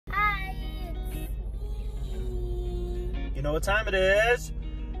You know what time it is?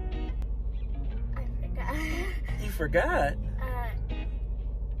 I forgot. You forgot?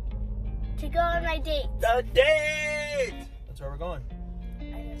 To go on my date. The date! That's where we're going. I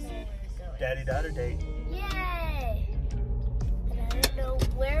don't know where we're going. Daddy-daughter date. Yay! And I don't know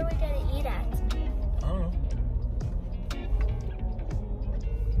where we're gonna eat at. I don't know.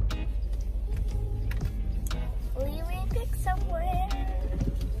 We pick somewhere.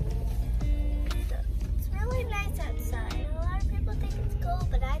 So, it's really nice outside. A lot of people think it's cold,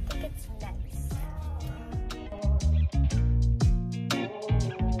 but I think it's nice.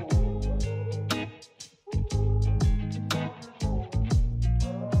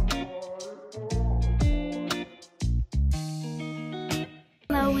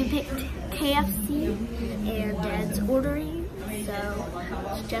 So we picked KFC and Dad's ordering, so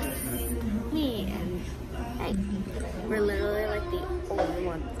it's just me and hey, we're literally like the only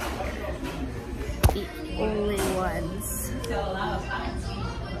ones here. The only ones.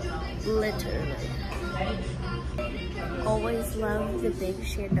 Literally. Always love the big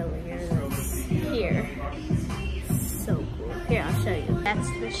chandelier that's here. So cool. Here, I'll show you. That's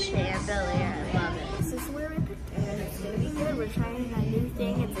the chandelier. I love it. This is where we picked it, and it's gonna be good. We're trying a new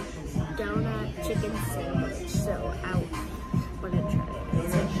thing. It's a donut chicken sandwich. So I want to try it.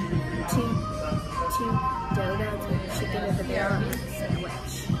 It's like two donuts with chicken in the middle and a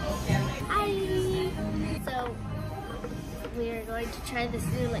sandwich. Hi. So we are going to try this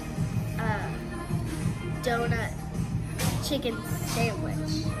new like donut chicken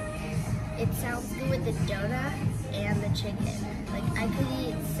sandwich. It sounds good with the donut and the chicken. Like I could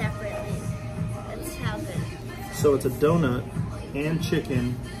eat it separately. That's how good. So it's a donut and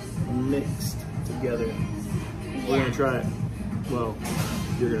chicken mixed together. Yeah. We're gonna try it. Well,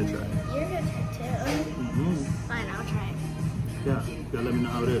 you're gonna try it. You're gonna try it too. Fine, I'll try it. Yeah, you gotta let me know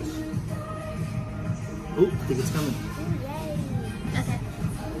how it is. Oh, I think it's coming. Ooh, yay. Okay.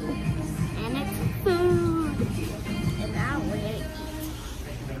 And it's food. And now we're gonna eat.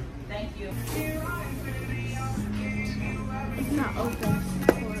 Thank you. It's not open.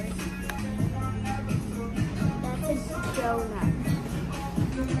 That's a donut.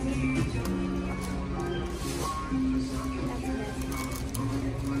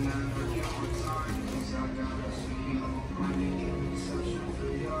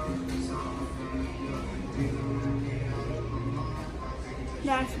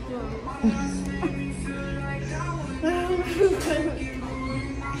 That's good.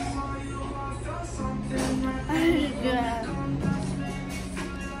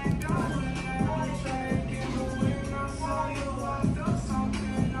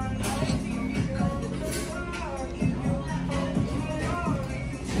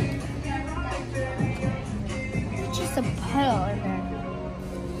 Just a puddle in there.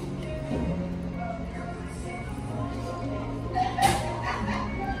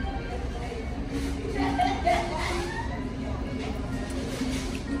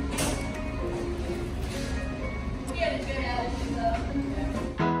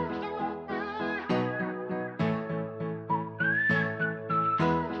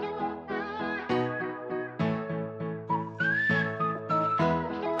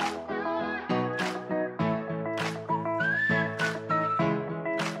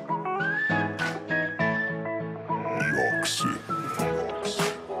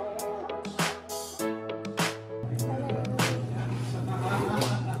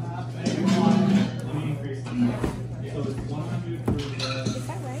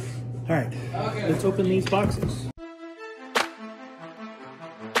 All right, let's open these boxes.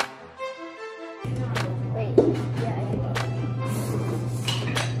 Wait, yeah, I think.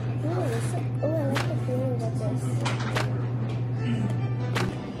 Oh, I like the feeling of this.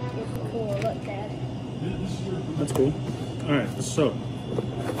 It's cool, look, Dad. That's cool. All right, so.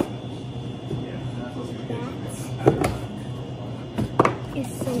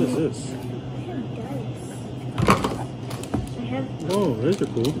 It's so What is this? I have dice. Oh, these are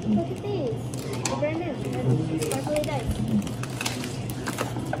cool. Look at these. They're brand new. They're sparkly dice.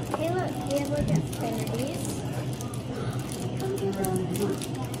 Hey, look, we have like affinities. Come to them.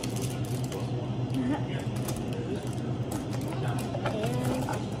 And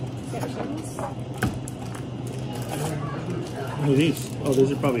sections. What are these? Oh,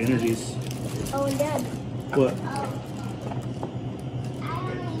 those are probably energies. Oh, and Dad. What?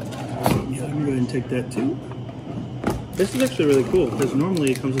 Yeah, I'm going to take that too. This is actually really cool because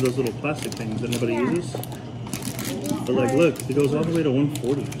normally it comes with those little plastic things that nobody uses. But like, look, it goes all the way to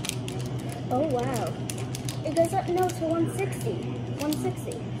 140. Oh, wow. It goes up, no, to 160.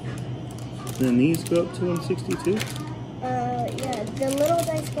 160. Then these go up to 160 too? Yeah, the little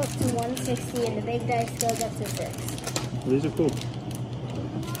dice go up to 160 and the big dice goes up to 6. These are cool.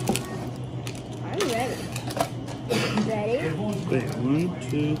 I'm ready. Ready? Wait, 1,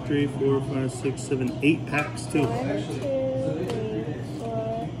 2, 3, 4, 5, 6, 7, 8 packs too. 1, 2, 3,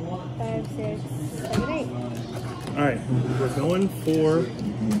 4, 5, 6, 7, 8. Alright, we're going for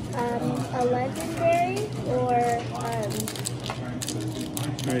A legendary or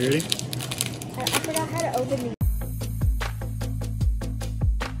Are you ready? I forgot how to open these.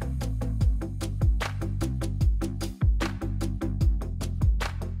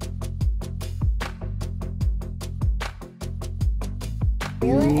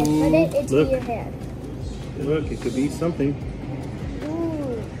 Reel it and put it into Look. your hand. Look, it could be something.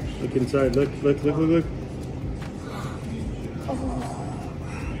 Ooh. Look inside. Look. Oh.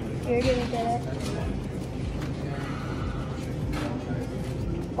 You're gonna get it.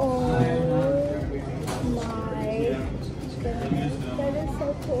 Oh my goodness. That is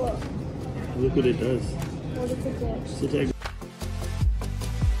so cool. Look what it does. What does it do? Sit there.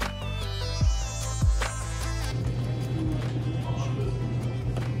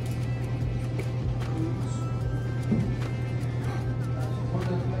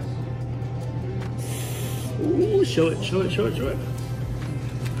 Ooh, show it. Alright,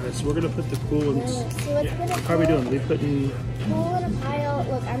 so we're gonna put the cool ones. See what's gonna How are we doing? Are we putting cool in a pile?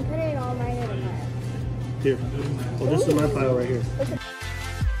 Look, I'm putting all mine in a pile. here? Well, this is my pile right here. Look at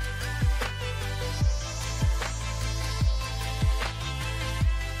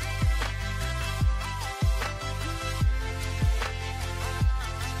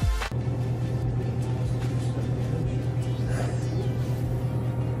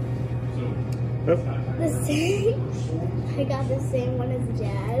Oh, the same. I got the same one as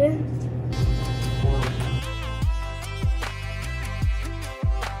Dad.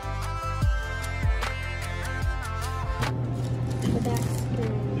 The back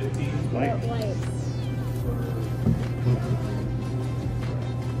screen. white. White.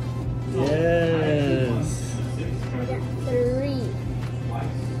 Yes. I got 3.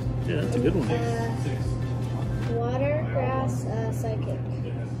 Yeah, that's a good one. Water, grass, psychic.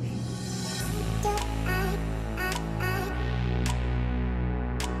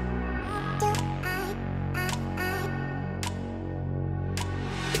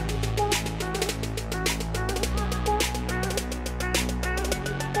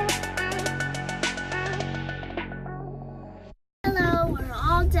 Hello, we're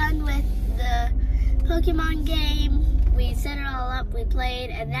all done with the Pokemon game. We set it all up, we played,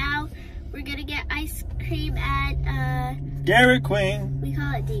 and now we're gonna get ice cream at Dairy Queen. we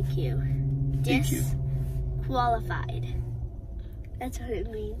call it DQ. DQ. Disqualified. That's what it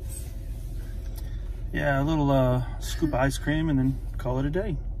means. Yeah, a little scoop of ice cream and then call it a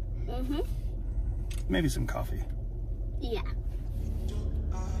day. Maybe some coffee. Yeah.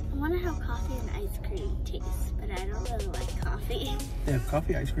 I wonder how coffee and ice cream taste, but I don't really like coffee. They have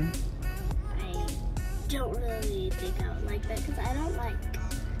coffee ice cream. I don't really think I would like that because I don't like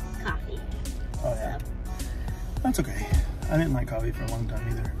coffee. Oh yeah. So, That's okay. I didn't like coffee for a long time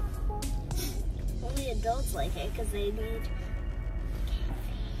either. only adults like it because they need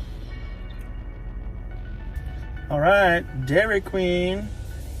All right, Dairy Queen.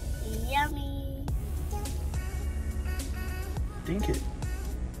 yummy. Dink it.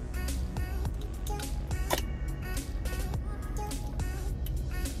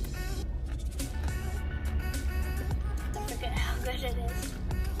 Look at how good it is.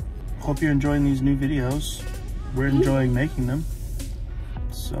 Hope you're enjoying these new videos. We're enjoying making them.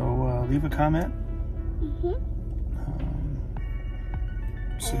 So leave a comment.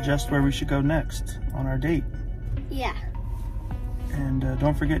 Suggest where we should go next on our date. Yeah. And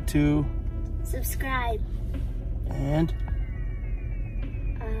don't forget to Subscribe. and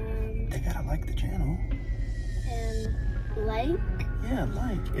they gotta like the channel. And like. Yeah,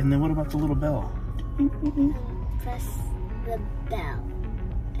 like. And then what about the little bell? Press the bell.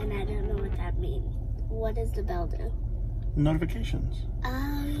 And I don't know what that means. What does the bell do? Notifications.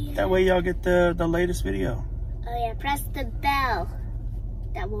 Oh, yeah. That way y'all get the latest video. Oh, yeah. Press the bell.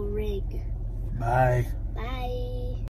 That will ring. Bye. Bye.